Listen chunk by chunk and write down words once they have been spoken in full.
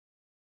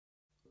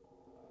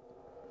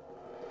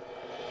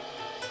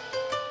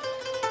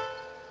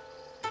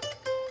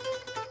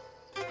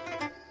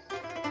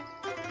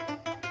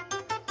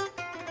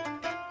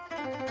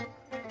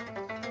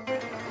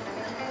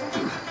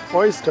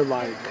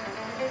Oisterwijk,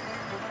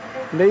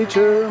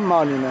 nature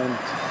monument.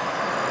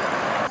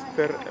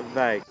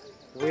 Oisterwijk.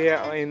 We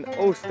are in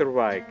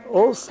Oisterwijk.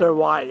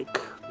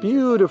 Oisterwijk,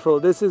 beautiful.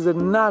 This is a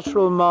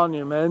natural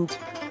monument.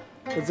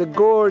 It's a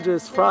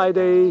gorgeous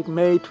Friday,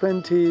 May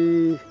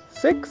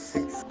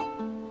 26th.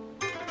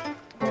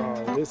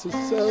 Oh, this is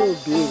so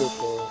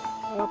beautiful.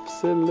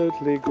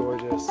 Absolutely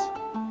gorgeous.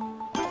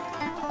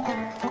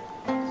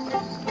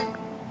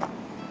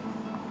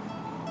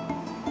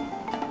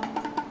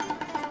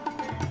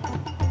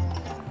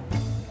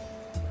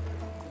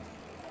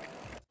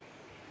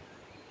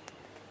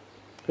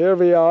 Here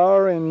we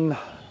are in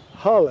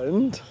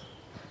Holland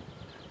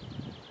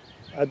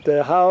at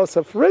the house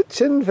of rich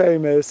and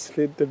famous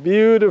with the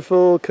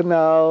beautiful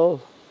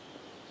canal.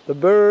 The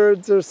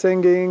birds are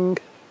singing,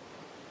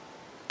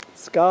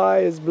 sky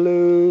is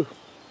blue,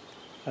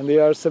 and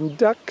there are some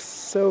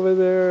ducks over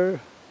there.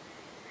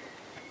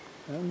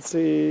 And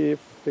see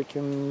if we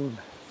can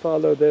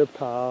follow their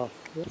path.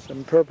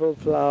 Some purple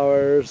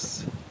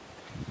flowers,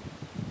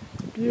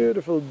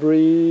 beautiful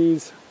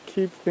breeze,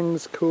 keep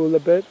things cool a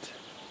bit.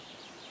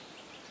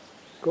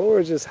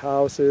 Gorgeous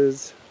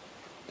houses,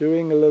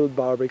 doing a little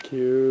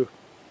barbecue.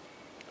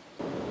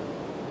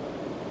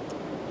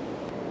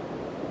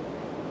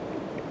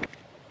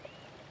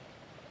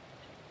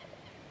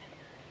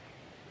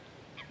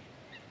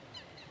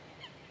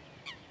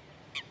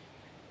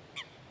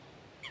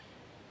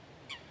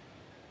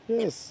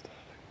 Yes.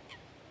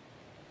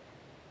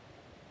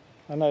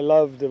 And I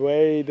love the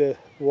way the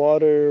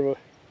water,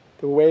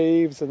 the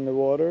waves and the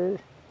water,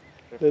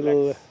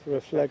 little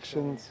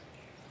reflections.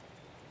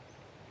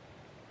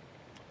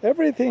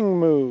 Everything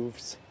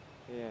moves.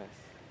 Yes.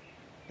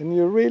 And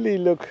you really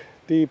look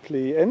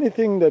deeply,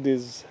 anything that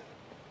is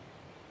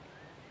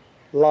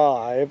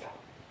live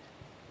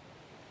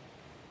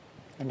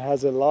and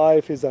has a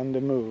life is on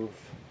the move.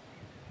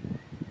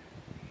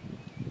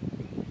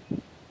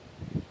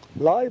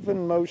 Life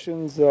and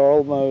motions are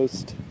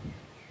almost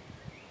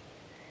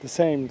the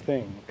same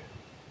thing.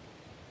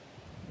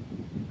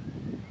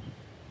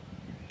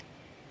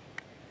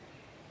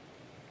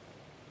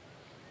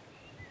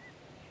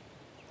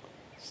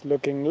 Just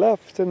looking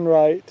left and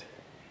right,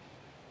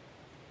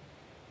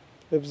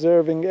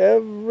 observing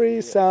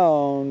every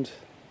sound.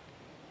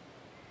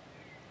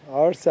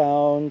 Our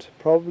sound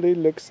probably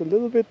looks a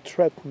little bit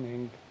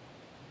threatening.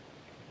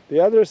 The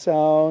other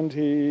sound,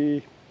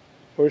 he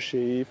or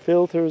she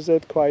filters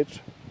it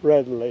quite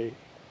readily.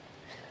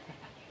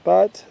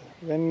 But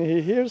when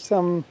he hears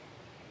some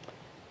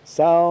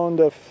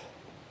sound of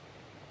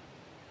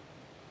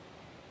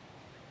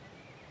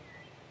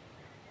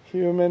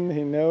human,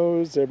 he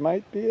knows there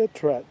might be a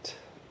threat.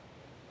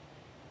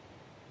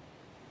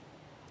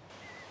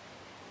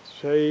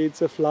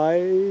 Shades of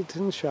light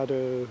and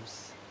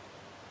shadows.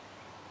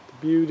 The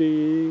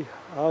beauty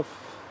of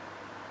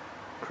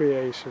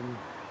creation.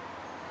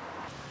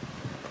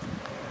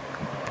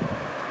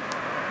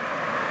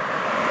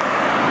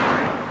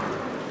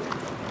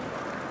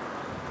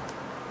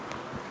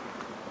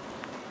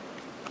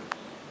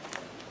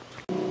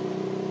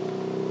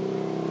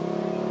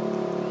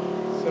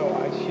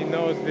 She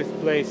knows this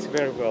place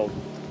very well.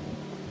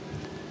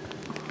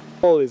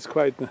 All is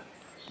quite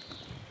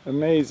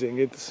amazing.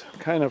 It's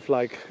kind of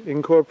like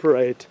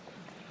incorporate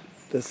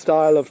the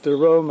style of the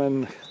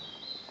Roman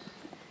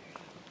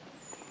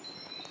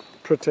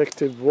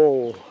protective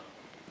wall.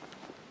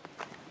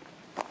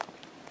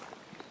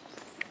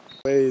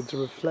 The way it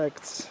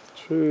reflects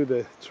through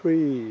the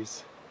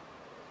trees.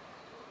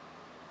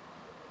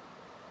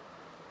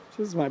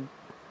 This is my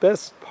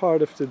best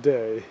part of the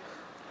day.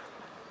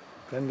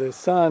 And the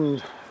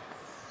sun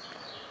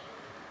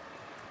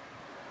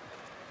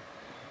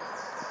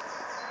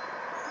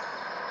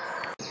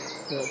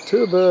there are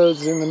two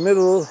birds in the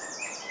middle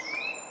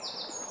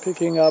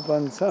picking up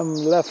on some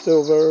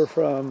leftover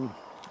from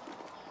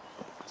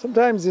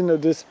sometimes, you know,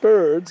 these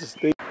birds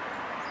they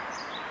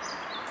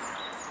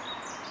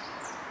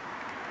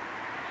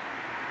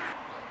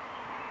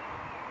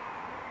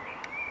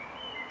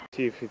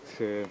See if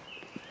it's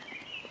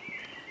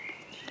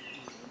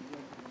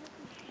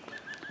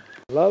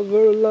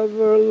lover,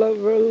 lover,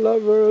 lover,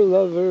 lover,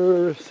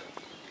 lovers.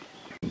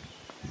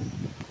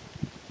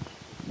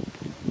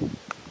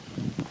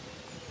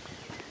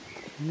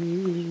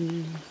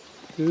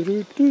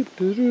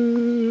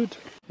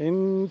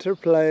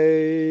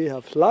 Interplay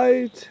of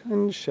light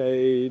and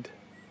shade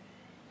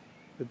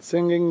with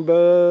singing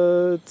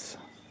birds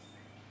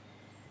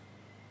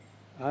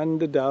and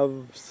the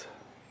doves.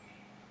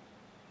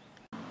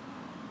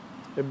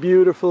 A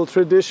beautiful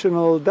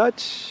traditional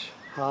Dutch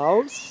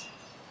house.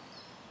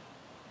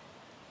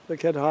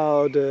 Look at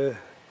how the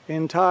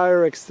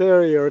entire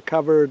exterior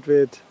covered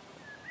with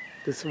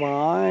this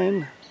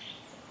wine.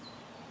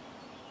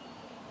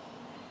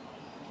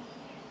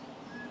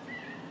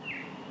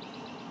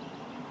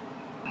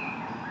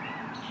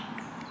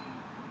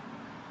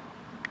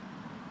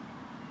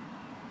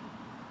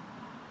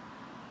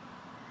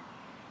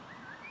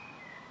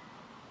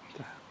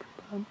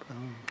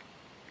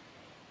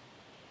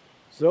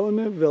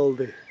 Zone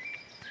Wilde.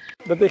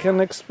 but they can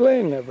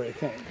explain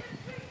everything.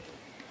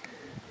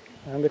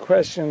 And the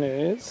question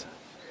is,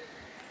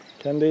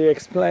 can they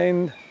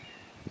explain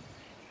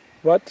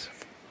what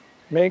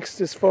makes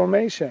this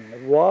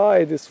formation?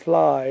 Why these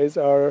flies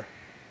are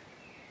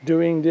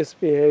doing this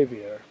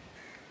behavior?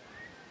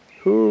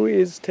 Who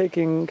is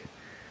taking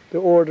the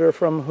order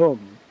from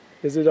whom?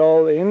 Is it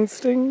all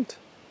instinct?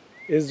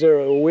 Is there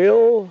a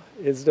will?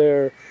 Is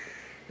there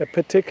a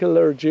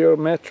particular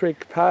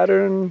geometric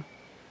pattern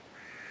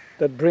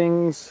that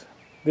brings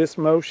this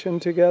motion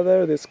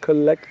together, this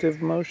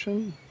collective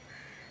motion?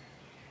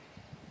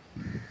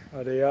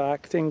 Are they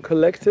acting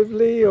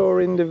collectively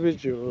or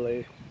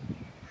individually?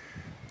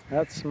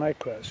 That's my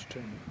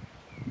question.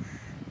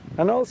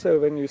 And also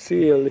when you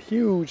see a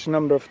huge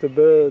number of the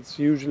birds,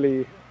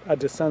 usually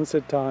at the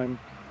sunset time,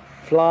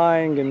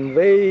 flying in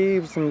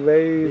waves and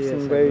waves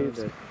and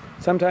waves.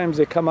 Sometimes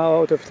they come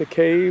out of the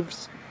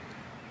caves,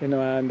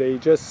 and they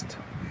just,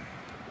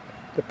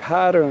 the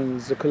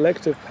patterns, the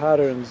collective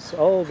patterns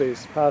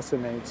always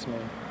fascinates me.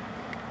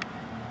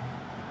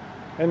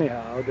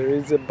 Anyhow, there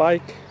is a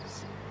bike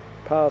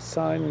pass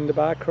sign in the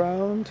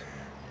background.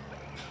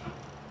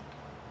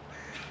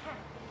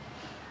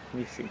 Let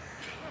me see.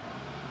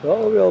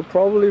 Well, we'll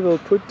probably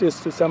put this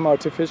to some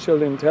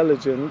artificial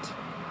intelligence,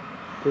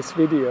 this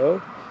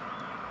video,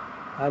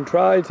 and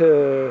try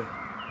to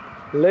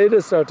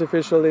latest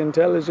artificial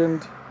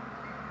intelligence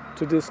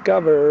to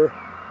discover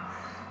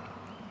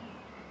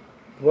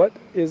what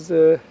is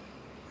the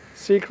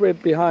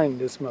secret behind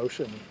this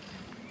motion.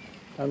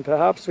 And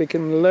perhaps we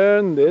can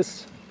learn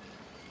this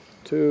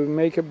to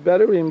make a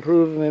better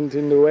improvement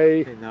in the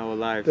way In our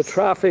lives. the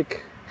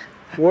traffic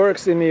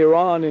works in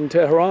Iran, in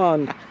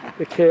Tehran,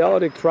 the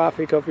chaotic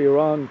traffic of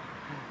Iran.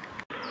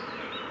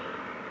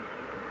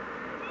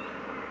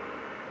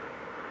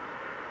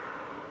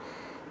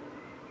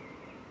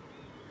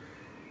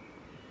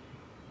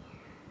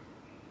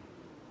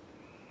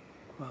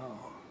 Wow.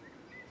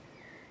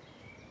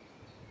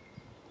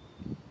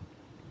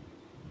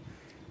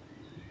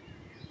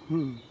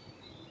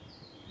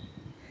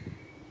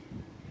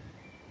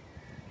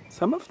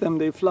 Some of them,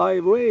 they fly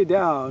way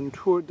down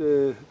toward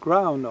the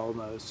ground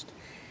almost.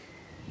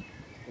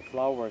 The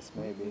flowers,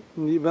 maybe.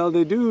 Well,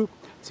 they do,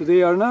 so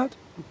they are not.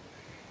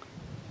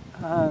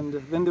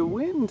 And when the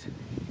wind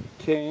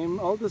came,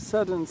 all of a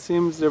sudden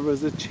seems there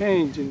was a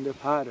change in the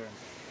pattern.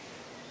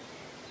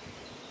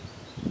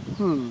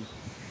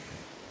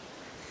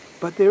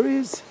 But there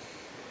is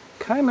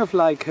kind of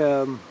like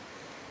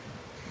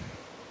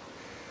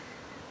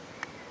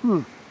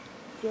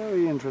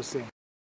very interesting.